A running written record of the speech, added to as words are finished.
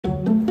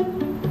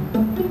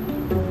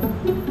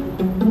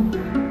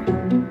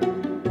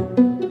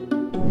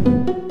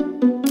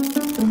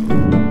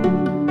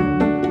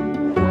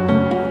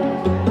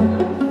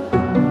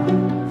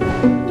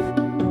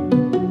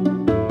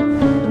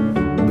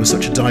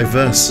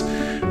diverse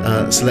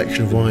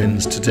selection of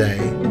wines today.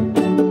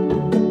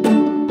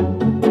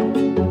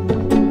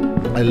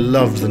 I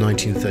loved the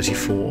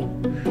 1934,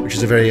 which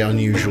is a very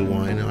unusual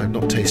wine. I've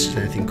not tasted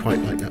anything quite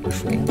like that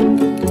before.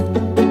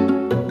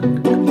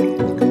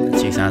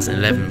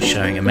 2011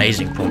 showing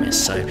amazing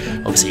promise, so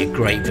obviously a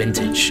great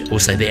vintage.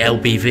 Also the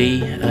LBV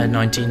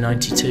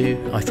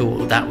 1992, I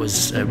thought that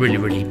was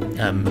really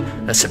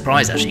a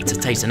surprise actually. To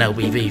taste an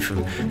LBV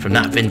from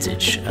that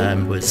vintage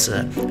was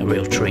a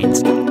real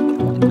treat.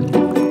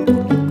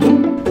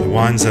 The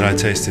wines that I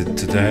tasted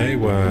today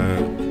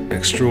were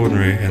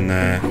extraordinary in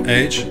their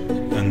age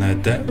and their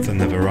depth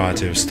and their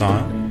variety of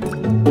style.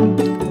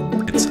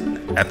 It's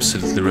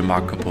absolutely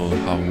remarkable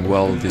how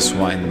well these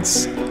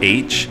wines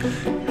age,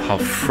 how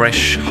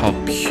fresh, how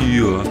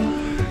pure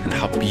and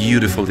how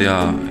beautiful they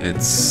are.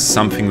 It's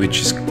something which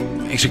is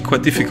actually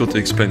quite difficult to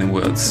explain in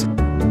words.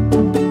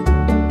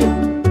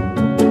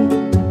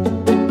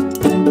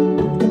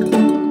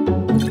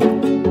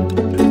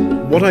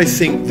 What I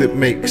think that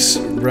makes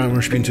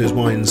Ramos Pinto's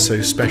wines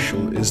so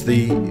special is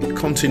the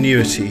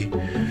continuity.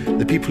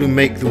 The people who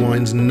make the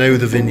wines know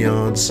the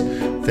vineyards,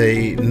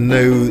 they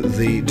know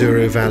the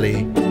Douro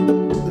Valley.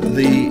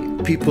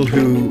 The people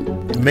who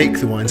make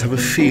the wines have a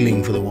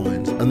feeling for the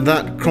wines, and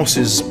that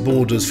crosses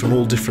borders from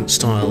all different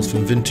styles,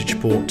 from vintage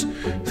port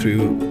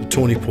through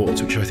tawny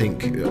ports, which I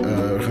think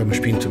Ramos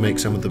Pinto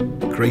makes some of the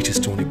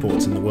greatest tawny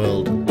ports in the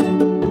world.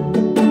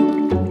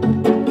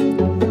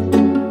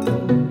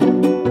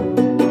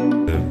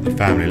 The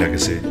family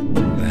legacy,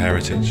 the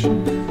heritage,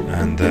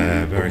 and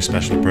their very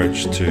special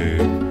approach to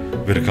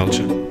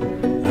viticulture,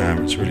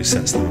 which really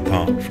sets them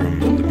apart from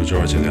the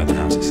majority of the other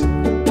houses.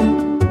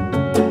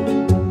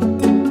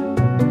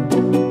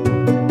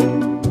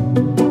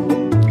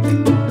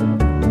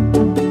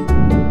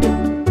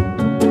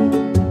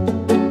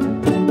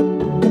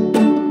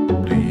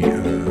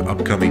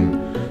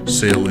 Upcoming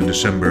sale in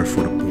December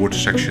for the port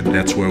section,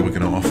 that's where we're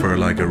going to offer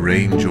like a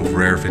range of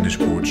rare vintage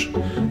ports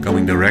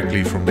coming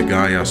directly from the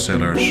Gaia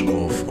cellars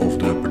of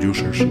the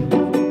producers.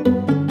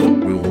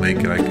 We will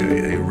make like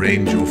a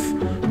range of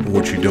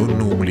ports you don't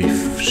normally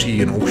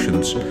see in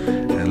auctions,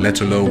 and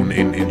let alone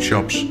in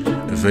shops,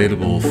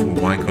 available for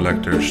wine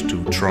collectors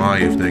to try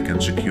if they can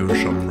secure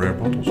some rare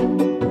bottles.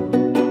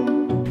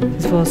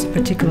 It was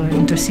particularly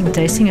interesting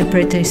tasting, a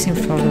pre-tasting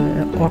for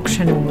the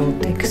auction that will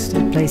take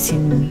place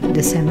in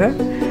December.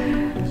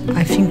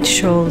 I think it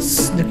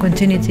shows the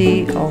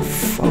continuity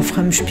of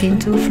Ramos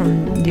Pinto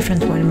from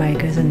different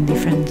winemakers and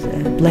different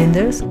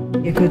blenders.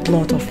 A good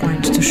lot of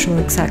wines to show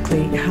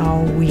exactly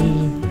how we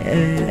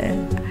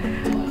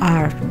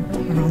are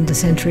around the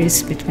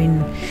centuries between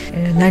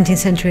 19th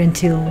century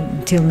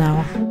until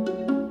now.